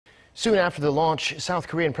Soon after the launch, South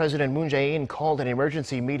Korean President Moon Jae-in called an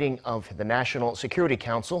emergency meeting of the National Security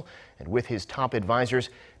Council, and with his top advisors,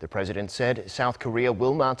 the president said South Korea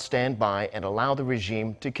will not stand by and allow the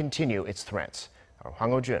regime to continue its threats. Our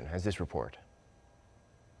Hwang Hojun has this report.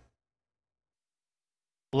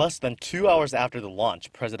 Less than 2 hours after the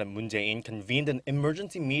launch, President Moon Jae-in convened an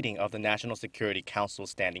emergency meeting of the National Security Council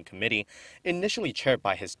Standing Committee, initially chaired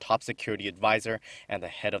by his top security advisor and the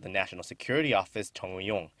head of the National Security Office, Chung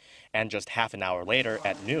Eui-yong. And just half an hour later,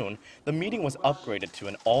 at noon, the meeting was upgraded to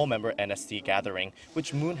an all-member NSC gathering,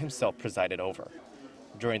 which Moon himself presided over.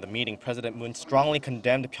 During the meeting, President Moon strongly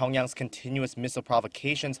condemned Pyongyang's continuous missile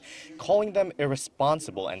provocations, calling them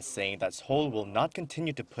irresponsible and saying that Seoul will not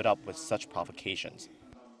continue to put up with such provocations.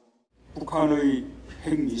 북한의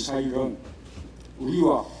핵미사일은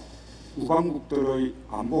우리와 우방국들의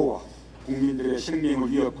안보와 국민들의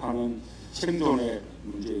생명을 위협하는 생존의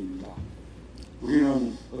문제입니다.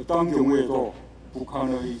 우리는 어떠한 경우에도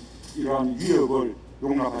북한의 이러한 위협을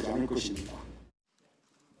용납하지 않을 것입니다.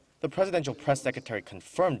 The presidential press secretary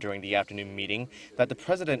confirmed during the afternoon meeting that the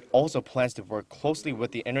president also plans to work closely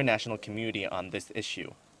with the international community on this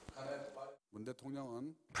issue.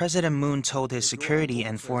 President Moon told his security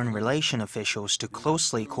and foreign relation officials to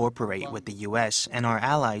closely cooperate with the U.S. and our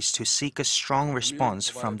allies to seek a strong response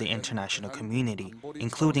from the international community,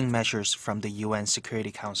 including measures from the UN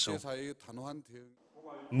Security Council.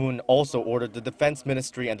 Moon also ordered the Defense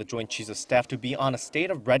Ministry and the Joint Chiefs of Staff to be on a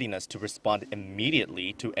state of readiness to respond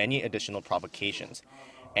immediately to any additional provocations.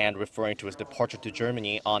 And referring to his departure to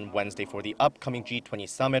Germany on Wednesday for the upcoming G20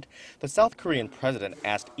 summit, the South Korean president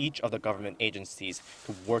asked each of the government agencies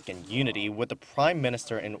to work in unity with the prime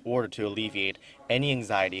minister in order to alleviate any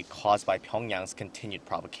anxiety caused by Pyongyang's continued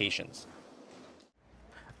provocations.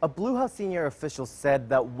 A Blue House senior official said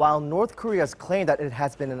that while North Korea's claim that it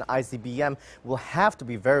has been an ICBM will have to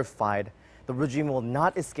be verified, the regime will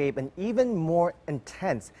not escape an even more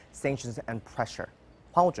intense sanctions and pressure.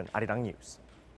 Hwang Hojun, Arirang News.